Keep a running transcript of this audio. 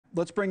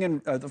let's bring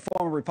in the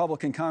former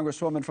Republican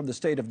Congresswoman from the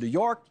state of New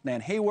York,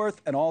 Nan Hayworth,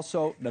 and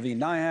also Navin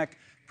Nayak,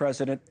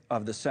 president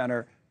of the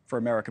Center for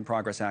American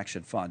Progress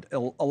Action Fund.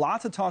 A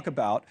lot to talk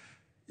about.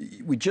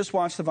 We just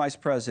watched the vice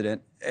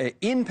president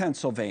in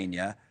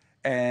Pennsylvania,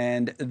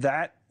 and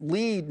that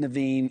lead,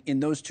 Navin, in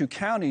those two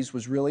counties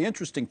was really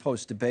interesting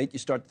post-debate. You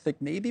start to think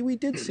maybe we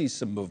did see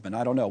some movement.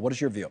 I don't know. What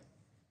is your view?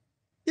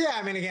 Yeah,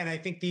 I mean, again, I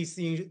think these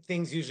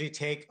things usually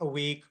take a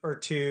week or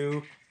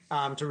two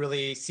to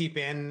really seep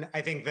in.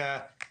 I think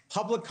the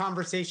public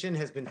conversation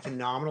has been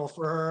phenomenal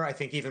for her. I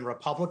think even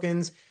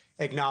Republicans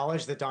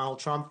acknowledge that Donald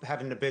Trump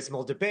had an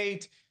abysmal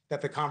debate,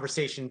 that the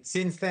conversation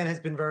since then has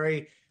been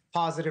very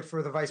positive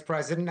for the vice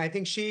president. I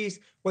think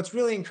what's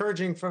really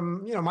encouraging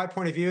from my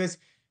point of view is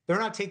they're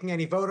not taking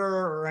any voter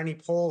or any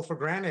poll for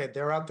granted.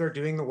 They're out there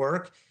doing the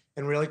work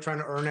and really trying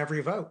to earn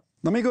every vote.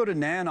 Let me go to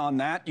Nan on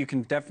that. You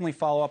can definitely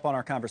follow up on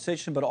our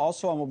conversation, but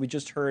also on what we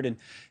just heard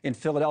in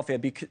Philadelphia.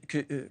 I'd be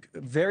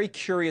very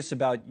curious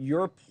about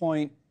your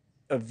point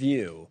of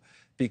view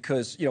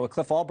because, with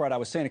Cliff Albright, I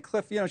was saying to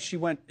Cliff, she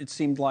went, it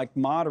seemed like,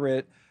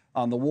 moderate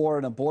on the war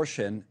and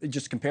abortion,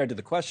 just compared to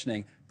the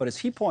questioning. But as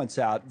he points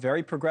out,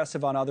 very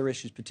progressive on other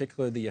issues,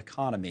 particularly the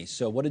economy.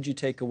 So what did you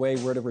take away?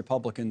 Where do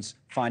Republicans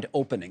find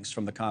openings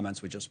from the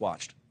comments we just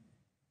watched?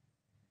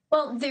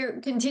 Well, there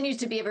continues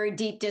to be a very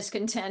deep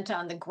discontent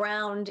on the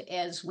ground.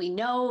 As we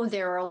know,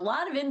 there are a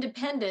lot of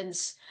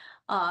independents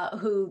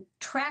who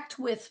tracked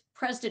with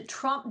President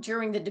Trump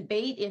during the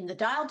debate in the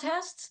dial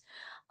tests.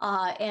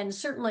 And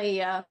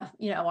certainly,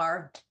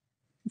 our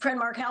friend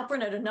Mark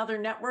Halperin at another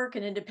network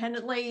and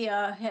independently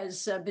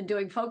has been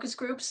doing focus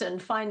groups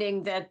and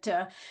finding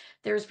that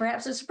there's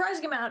perhaps a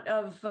surprising amount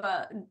of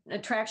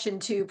attraction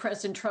to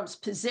President Trump's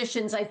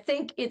positions. I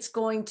think it's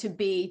going to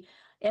be,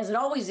 as it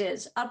always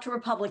is, up to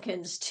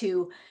Republicans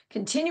to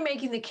continue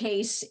making the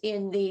case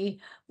in the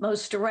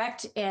most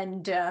direct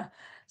and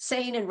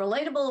sane and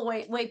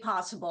relatable way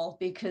possible,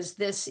 because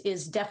this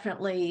is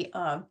definitely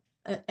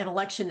an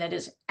election that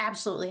is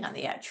absolutely on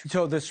the edge.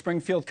 So the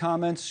Springfield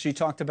comments, she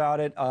talked about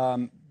it,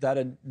 that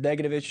a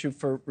negative issue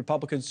for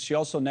Republicans. She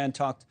also, Nan,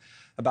 talked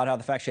about how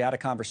the fact she had a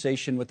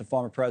conversation with the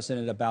former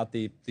president about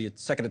the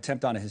second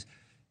attempt on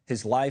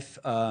his life.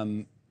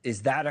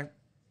 Is that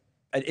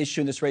an issue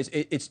in this race?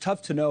 It's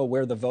tough to know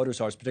where the voters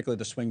are, particularly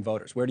the swing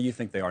voters. Where do you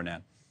think they are,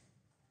 Nan?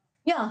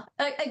 Yeah,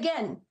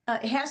 again,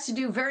 it has to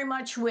do very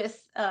much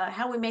with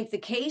how we make the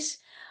case.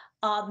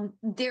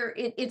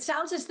 It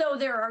sounds as though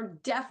there are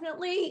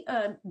definitely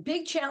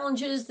big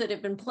challenges that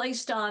have been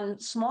placed on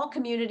small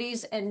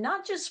communities, and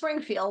not just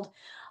Springfield,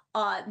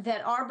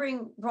 that are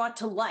being brought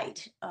to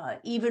light,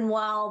 even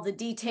while the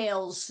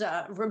details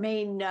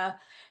remain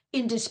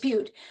in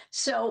dispute.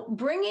 So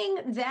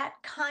bringing that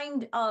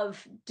kind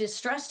of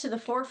distress to the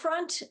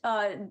forefront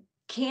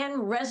can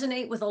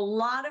resonate with a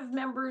lot of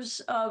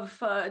members of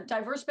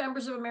diverse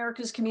members of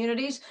America's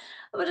communities,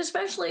 but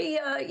especially,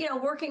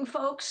 working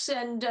folks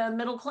and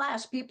middle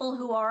class people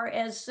who are,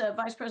 as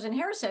Vice President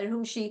Harris said,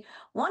 whom she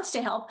wants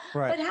to help.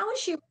 Right. But how is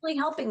she really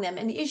helping them?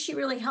 And is she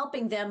really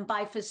helping them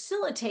by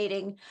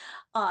facilitating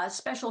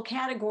special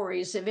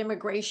categories of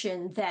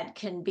immigration that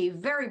can be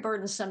very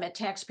burdensome at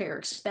taxpayer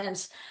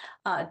expense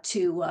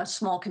to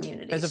small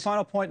communities? As a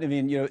final point,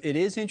 Navin, it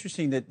is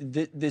interesting that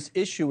this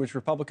issue, which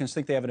Republicans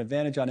think they have an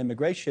advantage on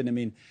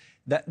immigration,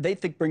 that they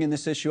think bringing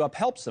this issue up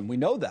helps them. We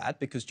know that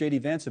because J.D.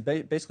 Vance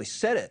basically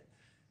said it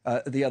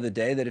the other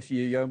day, that if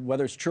you,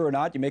 whether it's true or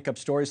not, you make up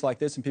stories like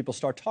this and people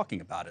start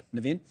talking about it.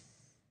 Navin?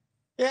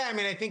 Yeah,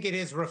 I think it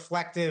is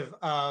reflective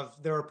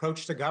of their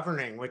approach to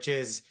governing, which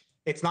is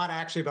it's not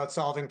actually about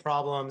solving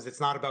problems. It's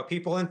not about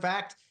people. In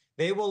fact,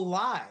 they will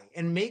lie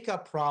and make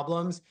up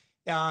problems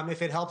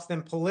if it helps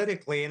them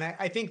politically. And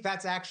I think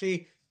that's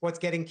actually what's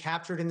getting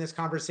captured in this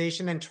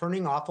conversation and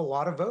turning off a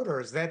lot of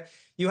voters, that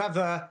you have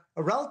a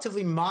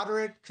relatively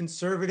moderate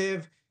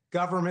conservative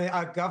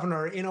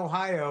governor in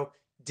Ohio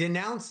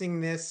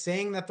denouncing this,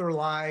 saying that they're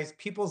lies,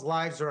 people's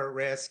lives are at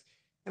risk.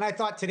 And I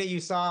thought today you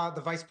saw the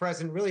vice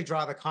president really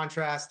draw the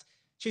contrast.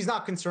 She's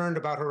not concerned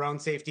about her own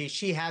safety.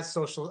 She has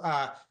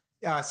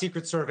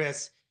Secret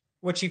Service.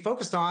 What she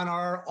focused on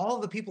are all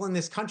the people in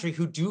this country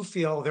who do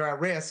feel they're at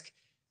risk.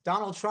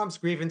 Donald Trump's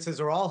grievances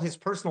are all his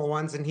personal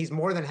ones, and he's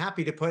more than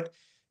happy to put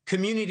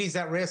communities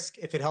at risk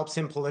if it helps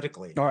him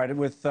politically. All right.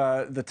 With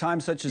the time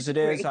such as it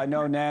is, I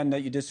know, Nan,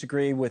 that you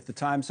disagree with the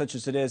time such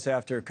as it is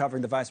after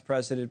covering the vice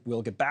president.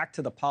 We'll get back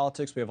to the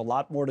politics. We have a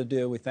lot more to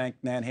do. We thank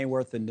Nan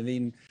Hayworth and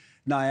Navin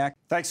Nayak.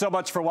 Thanks so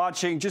much for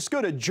watching. Just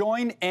go to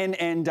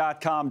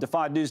joinnn.com to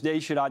find News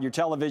Nation on your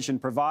television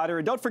provider.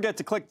 And don't forget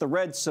to click the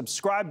red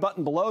subscribe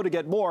button below to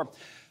get more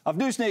of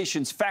News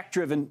Nation's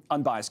fact-driven,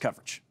 unbiased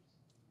coverage.